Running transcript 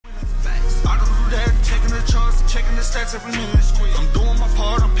the stats every minute. I'm doing my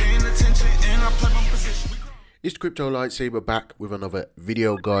part, I'm paying attention, and I play my position. It's Crypto Lightsaber back with another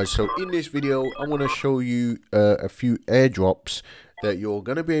video, guys. So in this video, I want to show you a few airdrops that you're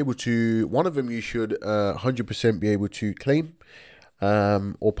going to be able to, one of them you should 100% be able to claim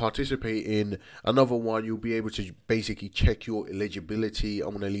or participate in. Another one, you'll be able to basically check your eligibility.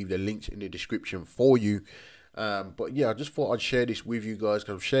 I'm going to leave the links in the description for you. But yeah, I just thought I'd share this with you guys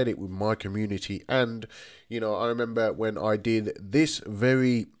because I've shared it with my community. And, you know, I remember when I did this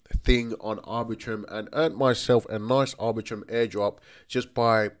very thing on Arbitrum and earned myself a nice Arbitrum airdrop just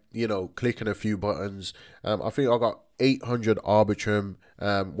by, you know, clicking a few buttons. I think I got 800 Arbitrum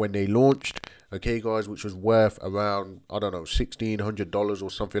when they launched, okay guys, which was worth around, I don't know, $1,600 or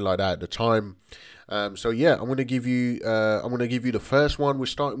something like that at the time. So yeah, I'm gonna give you the first one. We're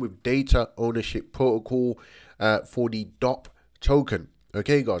starting with data ownership protocol for the DOP token.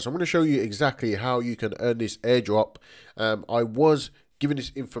 Okay guys, I'm going to show you exactly how you can earn this airdrop. I was given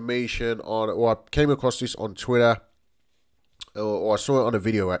this information on, or I came across this on Twitter, or I saw it on a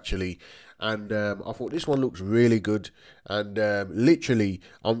video actually, and I thought this one looks really good. And literally,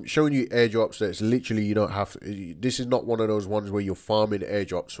 I'm showing you airdrops that's literally, you don't have to, this is not one of those ones where you're farming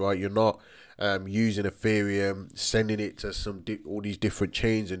airdrops, right? You're not using Ethereum, sending it to all these different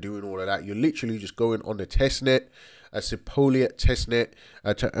chains and doing all of that. You're literally just going on the testnet, a Sepolia testnet,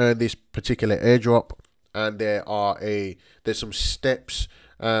 to earn this particular airdrop. And there's some steps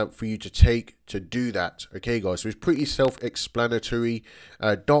for you to take to do that. Okay guys, so it's pretty self-explanatory.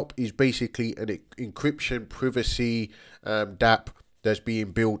 DOP is basically an encryption privacy DApp that's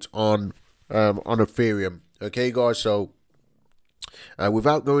being built on Ethereum. Okay guys, so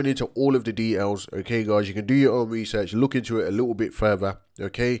without going into all of the details, okay guys, you can do your own research, look into it a little bit further,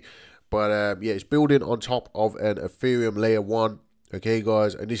 okay? But yeah, it's building on top of an Ethereum layer 1. Okay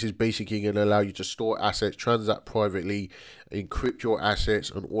guys, and this is basically going to allow you to store assets, transact privately, encrypt your assets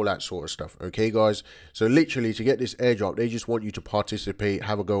and all that sort of stuff. Okay guys, so literally to get this airdrop, they just want you to participate,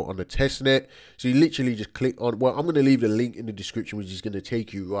 have a go on the testnet. So you literally just click on, well, I'm going to leave the link in the description, which is going to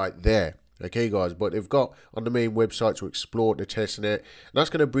take you right there. Okay guys, but they've got on the main website to explore the testnet, and that's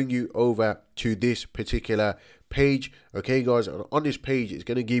going to bring you over to this particular page. Okay guys, and on this page it's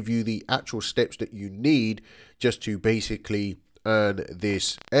going to give you the actual steps that you need just to basically earn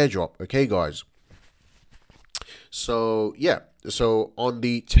this airdrop. Okay guys, so yeah, so on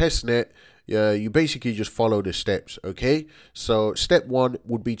the testnet, you basically just follow the steps. Okay, so step 1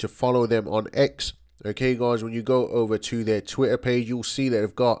 would be to follow them on X. Okay guys, when you go over to their Twitter page, you'll see that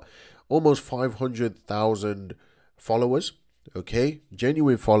they've got almost 500,000 followers. Okay,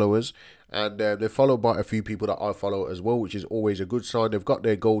 genuine followers, and they're followed by a few people that I follow as well, which is always a good sign. They've got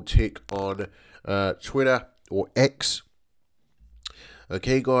their gold tick on Twitter or X.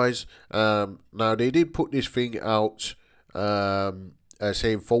 Okay guys, now they did put this thing out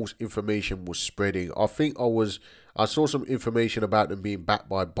saying false information was spreading. I saw some information about them being backed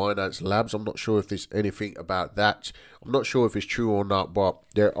by Binance Labs. I'm not sure if there's anything about that. I'm not sure if it's true or not, but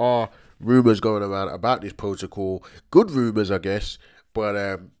there are rumors going around about this protocol. Good rumors, I guess,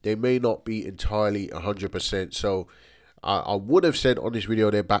 but they may not be entirely 100%. So I would have said on this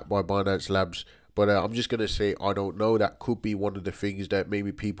video they're backed by Binance Labs, but I'm just going to say I don't know. That could be one of the things that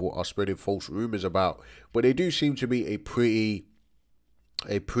maybe people are spreading false rumors about. But they do seem to be a pretty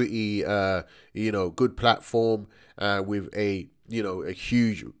you know, good platform with a, you know, a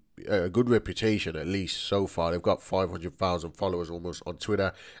huge good reputation, at least so far. They've got 500,000 followers almost on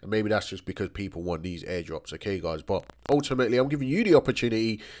Twitter, and maybe that's just because people want these airdrops. Okay guys, but ultimately I'm giving you the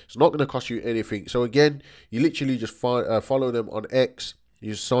opportunity. It's not going to cost you anything. So again, you literally just follow them on X.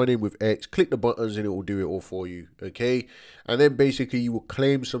 You sign in with X, click the buttons, and it will do it all for you. Okay, and then basically you will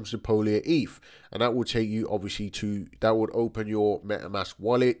claim some Sepolia ETH, and that will take you obviously to, that would open your MetaMask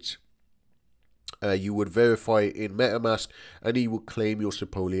wallet. You would verify it in MetaMask, and you will claim your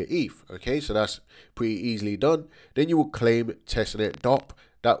Sepolia ETH. Okay, so that's pretty easily done. Then you will claim testnet DOP.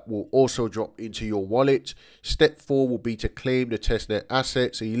 That will also drop into your wallet. Step 4 will be to claim the testnet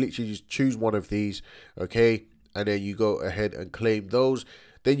asset. So you literally just choose one of these. Okay, and then you go ahead and claim those.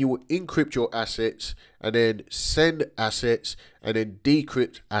 Then you will encrypt your assets, and then send assets, and then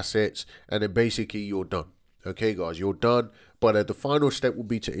decrypt assets, and then basically you're done. Okay guys, you're done. But the final step will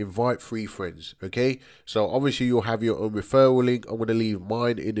be to invite 3 friends. Okay, so obviously you'll have your own referral link. I'm going to leave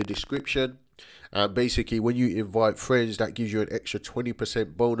mine in the description. And basically when you invite friends, that gives you an extra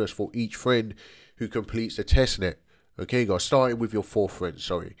 20% bonus for each friend who completes the testnet. Okay guys, starting with your 4th friend,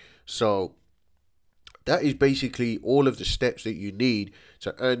 sorry. So that is basically all of the steps that you need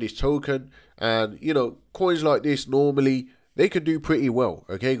to earn this token. And you know, coins like this normally they can do pretty well.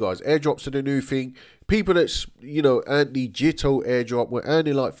 Okay, guys, airdrops are the new thing. People that's, you know, earned the Jitto airdrop were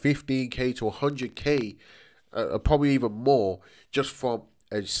earning like 15k to 100k, probably even more, just from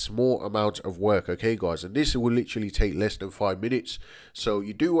a small amount of work. Okay, guys, and this will literally take less than 5 minutes. So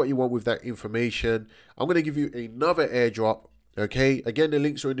you do what you want with that information. I'm going to give you another airdrop. Okay, again, the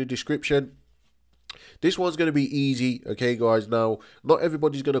links are in the description. This one's going to be easy. Okay, guys, now not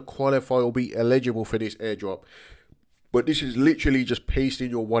everybody's going to qualify or be eligible for this airdrop, but this is literally just pasting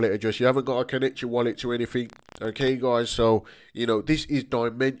your wallet address. You haven't got to connect your wallet to anything. Okay, guys, so, you know, this is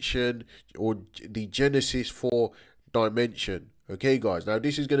Dimension, or the Genesis for Dimension. Okay, guys, now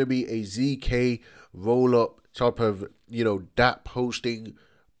this is going to be a ZK roll-up type of, you know, DApp hosting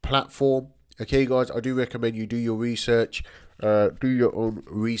platform. Okay, guys, I do recommend you do your research, do your own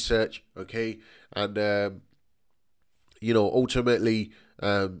research. Okay, and you know, ultimately,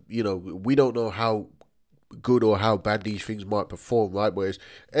 you know, we don't know how good or how bad these things might perform, right? Whereas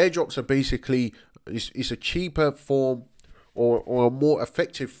airdrops are basically, it's a cheaper form, or a more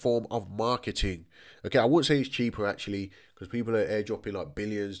effective form of marketing. Okay, I wouldn't say it's cheaper actually, because people are airdropping like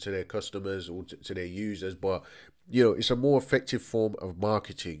billions to their customers or to their users, but, you know, it's a more effective form of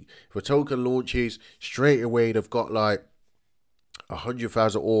marketing. If a token launches, straight away they've got like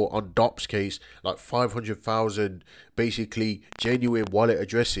 100,000, or on DOP's case, like 500,000 basically genuine wallet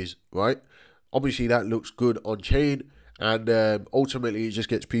addresses, right? Obviously that looks good on chain, and ultimately it just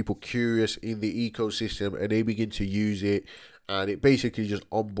gets people curious in the ecosystem, and they begin to use it, and it basically just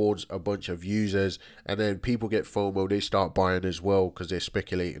onboards a bunch of users, and then people get FOMO, they start buying as well because they're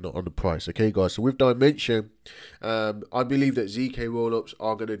speculating on the price. Okay, guys, so with Dimension, I believe that ZK rollups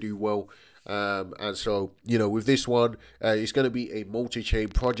are going to do well, and so, you know, with this one, it's going to be a multi-chain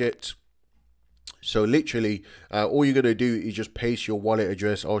project. So literally, all you're going to do is just paste your wallet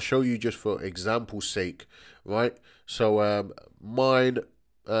address. I'll show you just for example's sake, right? So mine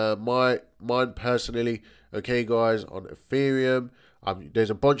personally, okay, guys, on Ethereum, there's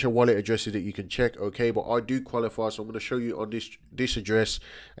a bunch of wallet addresses that you can check, okay, but I do qualify, so I'm going to show you on this address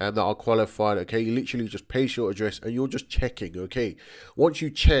that I qualified. Okay, you literally just paste your address and you're just checking. Okay, once you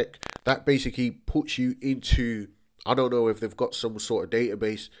check, that basically puts you into, I don't know if they've got some sort of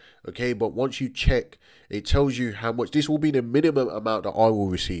database, okay, but once you check, it tells you how much. This will be the minimum amount that I will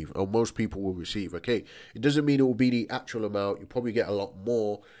receive, or most people will receive, okay. It doesn't mean it will be the actual amount. You probably get a lot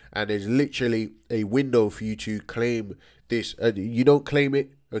more, and there's literally a window for you to claim this. You don't claim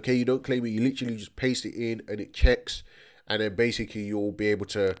it, okay, you don't claim it. You literally just paste it in, and it checks, and then basically you'll be able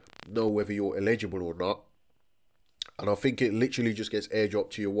to know whether you're eligible or not. And I think it literally just gets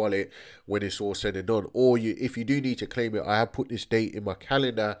airdropped to your wallet when it's all said and done. Or if you do need to claim it, I have put this date in my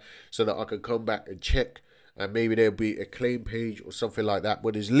calendar so that I can come back and check. And maybe there'll be a claim page or something like that.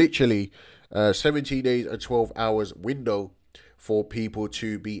 But there's literally 17 days and 12 hours window for people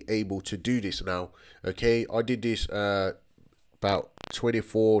to be able to do this now. Okay, I did this about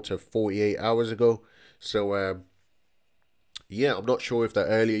 24 to 48 hours ago. So, yeah, I'm not sure if the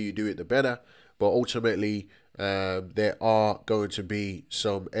earlier you do it, the better. But ultimately, there are going to be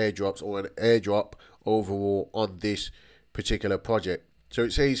some airdrops, or an airdrop overall on this particular project. So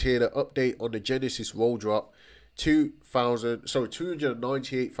it says here, the update on the Genesis roll drop,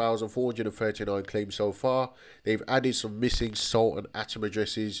 298,439 claims so far. They've added some missing Salt and Atom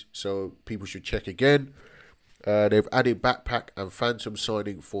addresses, so people should check again. They've added backpack and phantom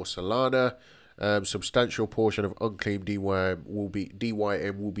signing for Solana. Substantial portion of unclaimed DYM will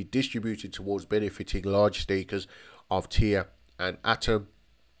be distributed towards benefiting large stakers of Tier and Atom.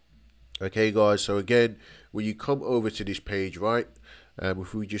 Okay, guys, so again, when you come over to this page, right,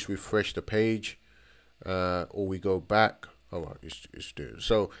 if we just refresh the page, or we go back, all right, it's doing.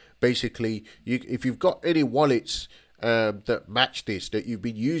 So basically, if you've got any wallets that match this, that you've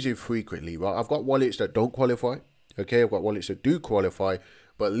been using frequently, right, I've got wallets that don't qualify, okay, I've got wallets that do qualify.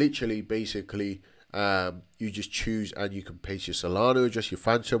 But literally, basically, you just choose, and you can paste your Solana address, your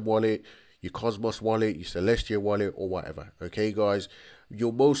Phantom wallet, your Cosmos wallet, your Celestia wallet, or whatever. Okay, guys,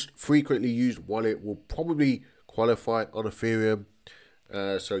 your most frequently used wallet will probably qualify on Ethereum.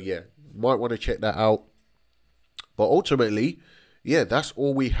 So yeah, might want to check that out. But ultimately, yeah, that's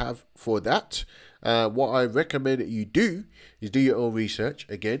all we have for that. What I recommend that you do is do your own research.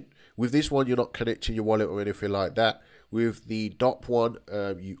 Again, with this one, you're not connecting your wallet or anything like that. With the DOP one,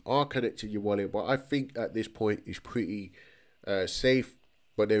 you are connecting your wallet, but I think at this point it's pretty safe,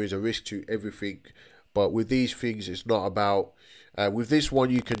 but there is a risk to everything. But with these things, it's not about, with this one,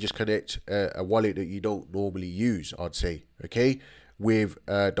 you can just connect a wallet that you don't normally use, I'd say, okay? With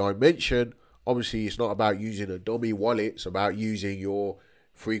Dimension, obviously, it's not about using a dummy wallet, it's about using your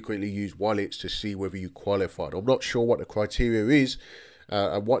frequently used wallets to see whether you qualified. I'm not sure what the criteria is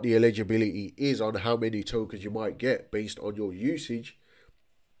and what the eligibility is on how many tokens you might get based on your usage.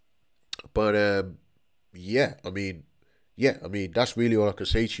 But yeah, I mean, that's really all I can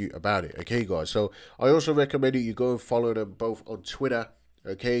say to you about it. Okay, guys. So I also recommend that you go and follow them both on Twitter.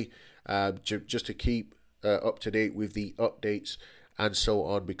 Okay, just to keep up to date with the updates and so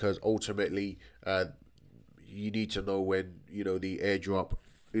on, because ultimately you need to know when, you know, the airdrop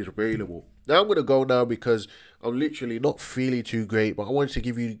is available. Now I'm going to go now because I'm literally not feeling too great, but I wanted to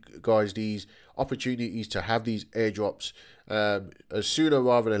give you guys these opportunities to have these airdrops sooner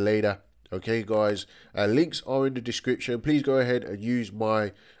rather than later. Okay, guys, links are in the description. Please go ahead and use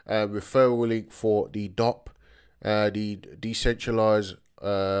my referral link for the DOP, the decentralized,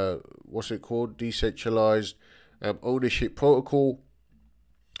 what's it called? Decentralized ownership protocol.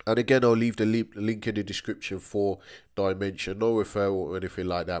 And again, I'll leave the link in the description for Dimension. No referral or anything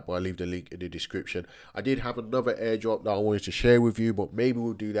like that, but I'll leave the link in the description. I did have another airdrop that I wanted to share with you, but maybe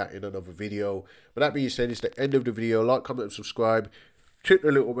we'll do that in another video. But that being said, it's the end of the video. Like, comment, and subscribe. Click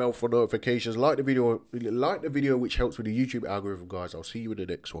the little bell for notifications. Like the video, which helps with the YouTube algorithm, guys. I'll see you in the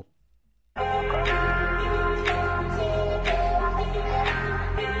next one.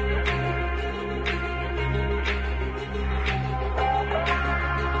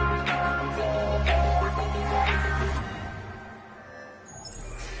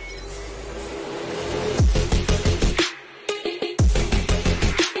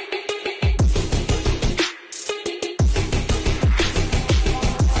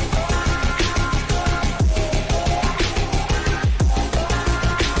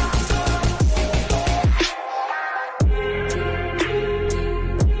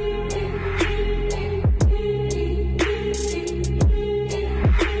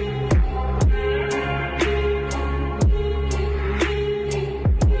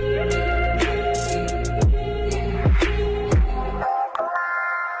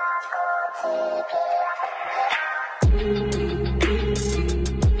 DOP.